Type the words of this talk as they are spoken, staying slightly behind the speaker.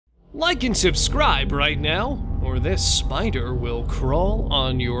Like and subscribe right now, or this spider will crawl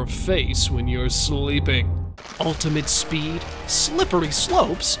on your face when you're sleeping. Ultimate speed, slippery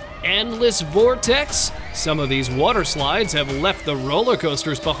slopes, endless vortex. Some of these water slides have left the roller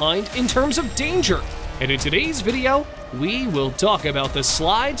coasters behind in terms of danger. And in today's video, we will talk about the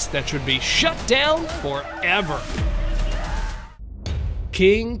slides that should be shut down forever.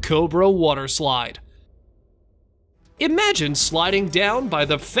 King Cobra Water Slide. Imagine sliding down by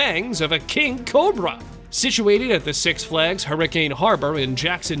the fangs of a king cobra. Situated at the Six Flags Hurricane Harbor in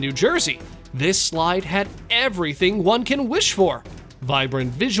Jackson, New Jersey, this slide had everything one can wish for.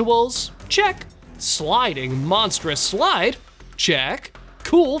 Vibrant visuals, check. Sliding monstrous slide, check.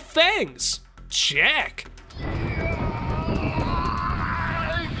 Cool fangs, check.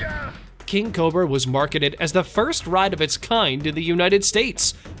 King Cobra was marketed as the first ride of its kind in the United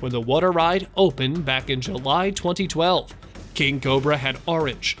States when the water ride opened back in July 2012. King Cobra had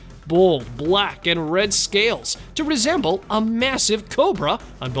orange, bold black and red scales to resemble a massive cobra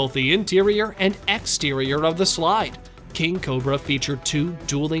on both the interior and exterior of the slide. King Cobra featured two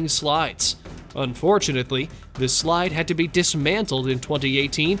dueling slides. Unfortunately, the slide had to be dismantled in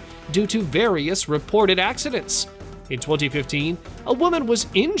 2018 due to various reported accidents. In 2015, a woman was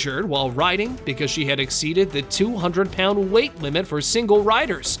injured while riding because she had exceeded the 200-pound weight limit for single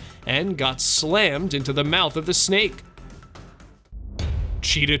riders and got slammed into the mouth of the snake.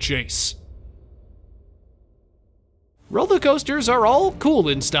 Cheetah Chase. Roller coasters are all cool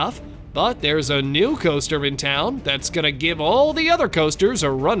and stuff, but there's a new coaster in town that's gonna give all the other coasters a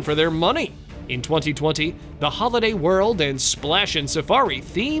run for their money. In 2020, the Holiday World and Splash and Safari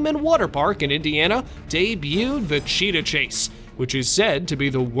theme and water park in Indiana debuted the Cheetah Chase, which is said to be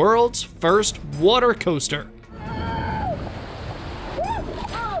the world's first water coaster.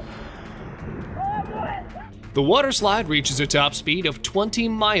 The water slide reaches a top speed of 20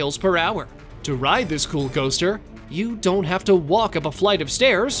 miles per hour. To ride this cool coaster, you don't have to walk up a flight of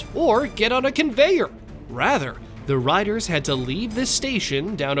stairs or get on a conveyor. Rather, the riders had to leave the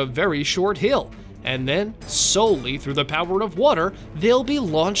station down a very short hill, and then, solely through the power of water, they'll be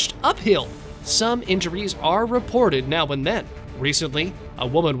launched uphill. Some injuries are reported now and then. Recently, a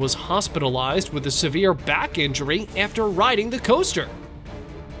woman was hospitalized with a severe back injury after riding the coaster.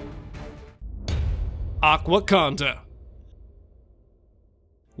 Aquaconda.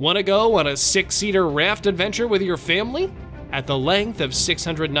 Want to go on a 6-seater raft adventure with your family? At the length of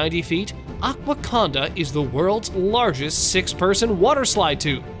 690 feet, Aquaconda is the world's largest 6-person water slide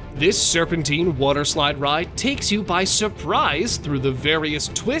tube. This serpentine water slide ride takes you by surprise through the various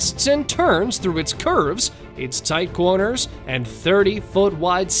twists and turns through its curves, its tight corners, and 30-foot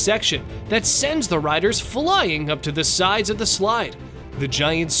wide section that sends the riders flying up to the sides of the slide. The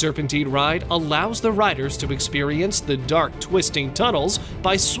giant serpentine ride allows the riders to experience the dark, twisting tunnels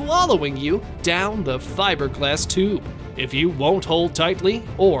by swallowing you down the fiberglass tube. If you won't hold tightly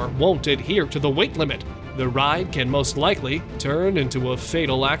or won't adhere to the weight limit, the ride can most likely turn into a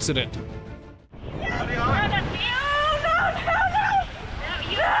fatal accident.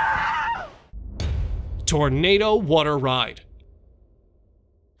 Tornado Water Ride.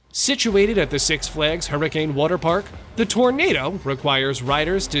 Situated at the Six Flags Hurricane Water Park, the Tornado requires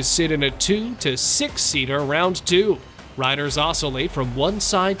riders to sit in a 2 to 6-seater round tube. Riders oscillate from one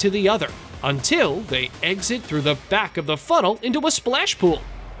side to the other until they exit through the back of the funnel into a splash pool.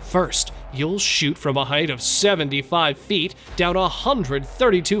 First, you'll shoot from a height of 75 feet down a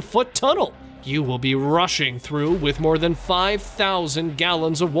 132-foot tunnel. You will be rushing through with more than 5,000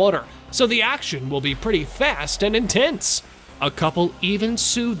 gallons of water, so the action will be pretty fast and intense. A couple even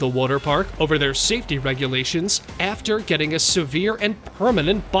sued the water park over their safety regulations after getting a severe and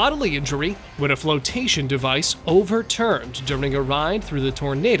permanent bodily injury when a flotation device overturned during a ride through the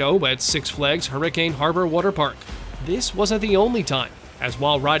tornado at Six Flags Hurricane Harbor Water Park. This wasn't the only time, as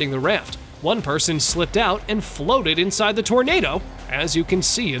while riding the raft, one person slipped out and floated inside the tornado, as you can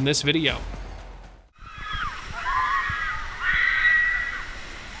see in this video.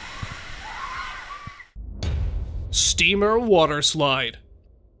 Steamer Water Slide.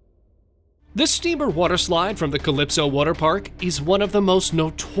 The Steamer Water Slide from the Calypso Water Park is one of the most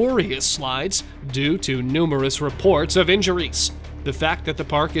notorious slides due to numerous reports of injuries. The fact that the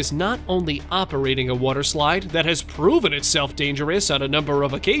park is not only operating a water slide that has proven itself dangerous on a number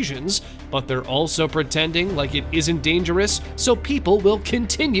of occasions, but they're also pretending like it isn't dangerous so people will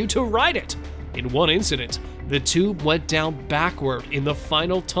continue to ride it. In one incident, the tube went down backward in the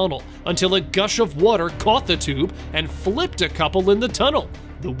final tunnel until a gush of water caught the tube and flipped a couple in the tunnel.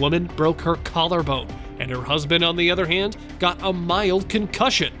 The woman broke her collarbone, and her husband, on the other hand, got a mild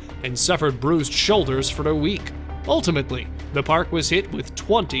concussion and suffered bruised shoulders for a week. Ultimately, the park was hit with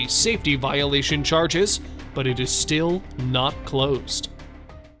 20 safety violation charges, but it is still not closed.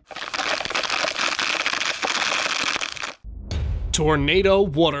 Tornado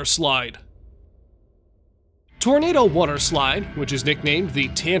Waterslide. Tornado Waterslide, which is nicknamed the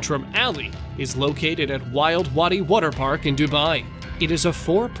Tantrum Alley, is located at Wild Wadi Waterpark in Dubai. It is a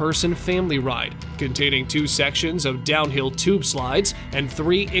 4-person family ride, containing 2 sections of downhill tube slides and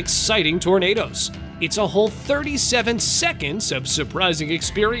 3 exciting tornadoes. It's a whole 37 seconds of surprising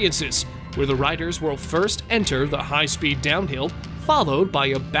experiences, where the riders will first enter the high-speed downhill, followed by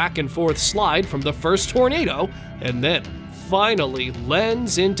a back-and-forth slide from the first tornado, and then finally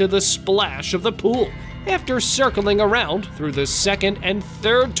lends into the splash of the pool after circling around through the second and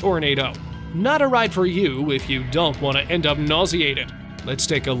third tornado. Not a ride for you if you don't want to end up nauseated. Let's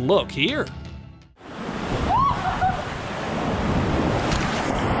take a look here.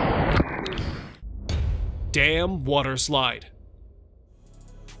 Dam Waterslide.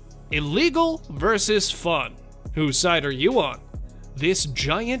 Illegal versus fun. Whose side are you on? This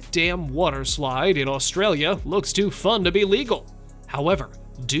giant dam waterslide in Australia looks too fun to be legal. However,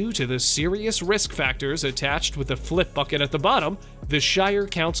 due to the serious risk factors attached with the flip bucket at the bottom, the Shire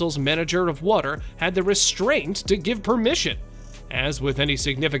Council's manager of water had the restraint to give permission. As with any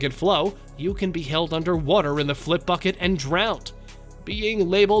significant flow, you can be held underwater in the flip bucket and drowned. Being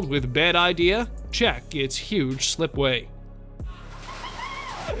labeled with bad idea? Check its huge slipway.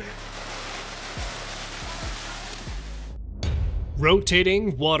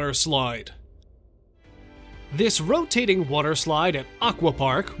 Rotating waterslide. This rotating waterslide at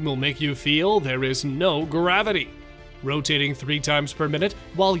Aquapark will make you feel there is no gravity, rotating 3 times per minute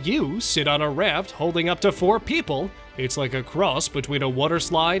while you sit on a raft holding up to 4 people. It's like a cross between a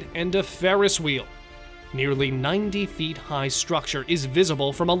waterslide and a Ferris wheel. Nearly 90 feet high structure is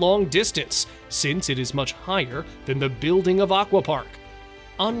visible from a long distance, since it is much higher than the building of Aquapark.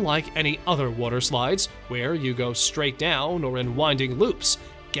 Unlike any other waterslides, where you go straight down or in winding loops,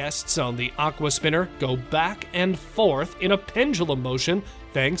 guests on the aquaspinner go back and forth in a pendulum motion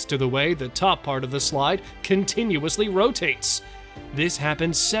thanks to the way the top part of the slide continuously rotates. This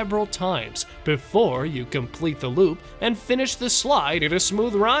happens several times before you complete the loop and finish the slide in a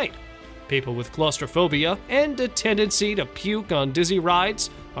smooth ride. People with claustrophobia and a tendency to puke on dizzy rides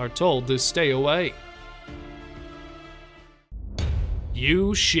are told to stay away.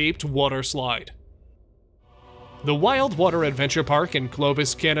 U-shaped waterslide. The Wild Water Adventure Park in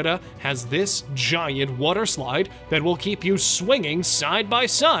Clovis, Canada has this giant waterslide that will keep you swinging side by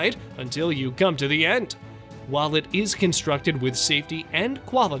side until you come to the end. While it is constructed with safety and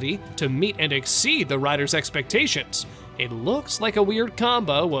quality to meet and exceed the rider's expectations, it looks like a weird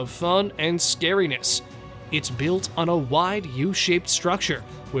combo of fun and scariness. It's built on a wide U-shaped structure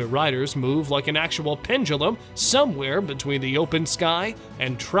where riders move like an actual pendulum somewhere between the open sky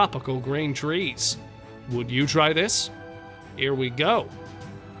and tropical green trees. Would you try this? Here we go.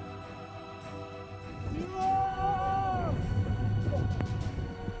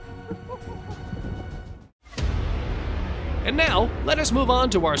 And now, let us move on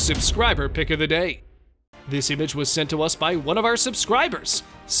to our subscriber pick of the day. This image was sent to us by one of our subscribers.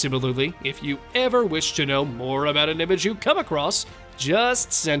 Similarly, if you ever wish to know more about an image you come across,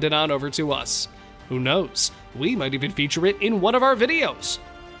 just send it on over to us. Who knows, we might even feature it in one of our videos.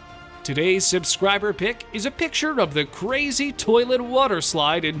 Today's subscriber pick is a picture of the crazy toilet water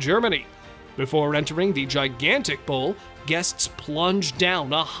slide in Germany. Before entering the gigantic bowl, guests plunge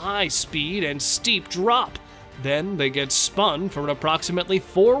down a high speed and steep drop. Then they get spun for approximately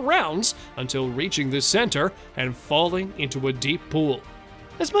 4 rounds until reaching the center and falling into a deep pool.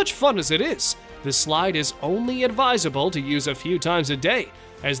 As much fun as it is, the slide is only advisable to use a few times a day,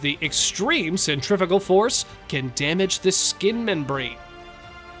 as the extreme centrifugal force can damage the skin membrane.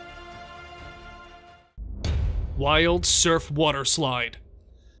 Wild surf water slide.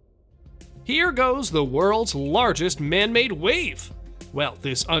 Here goes the world's largest man-made wave. Well,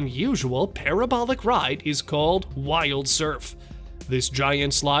 this unusual parabolic ride is called Wild Surf. This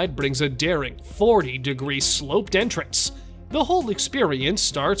giant slide brings a daring 40-degree sloped entrance. The whole experience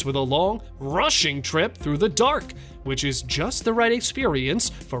starts with a long, rushing trip through the dark, which is just the right experience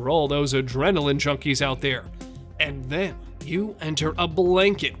for all those adrenaline junkies out there. And then you enter a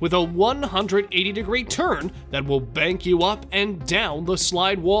blanket with a 180-degree turn that will bank you up and down the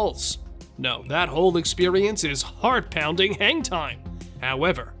slide walls. No, that whole experience is heart-pounding hang time.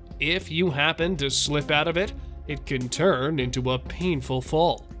 However, if you happen to slip out of it, it can turn into a painful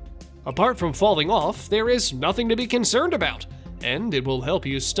fall. Apart from falling off, there is nothing to be concerned about, and it will help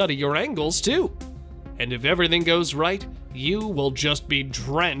you study your angles too. And if everything goes right, you will just be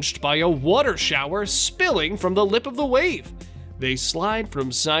drenched by a water shower spilling from the lip of the wave. They slide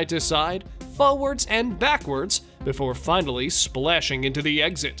from side to side, forwards and backwards, before finally splashing into the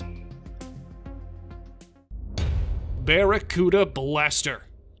exit. Barracuda Blaster.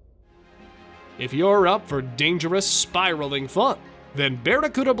 If you're up for dangerous spiraling fun, then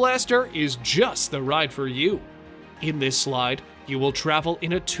Barracuda Blaster is just the ride for you. In this slide, you will travel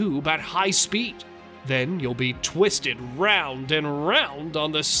in a tube at high speed. Then you'll be twisted round and round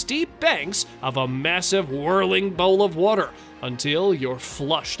on the steep banks of a massive whirling bowl of water until you're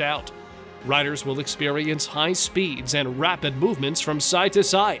flushed out. Riders will experience high speeds and rapid movements from side to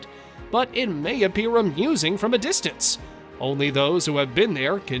side, but it may appear amusing from a distance. Only those who have been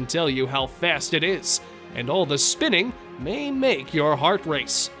there can tell you how fast it is, and all the spinning may make your heart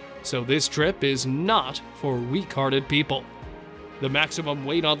race. So this trip is not for weak-hearted people. The maximum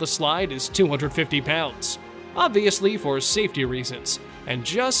weight on the slide is 250 pounds, obviously for safety reasons. And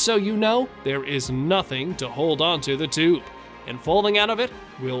just so you know, there is nothing to hold onto the tube, and falling out of it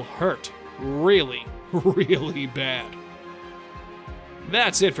will hurt really, really bad.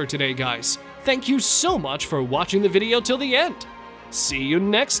 That's it for today, guys. Thank you so much for watching the video till the end. See you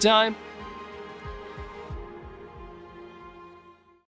next time.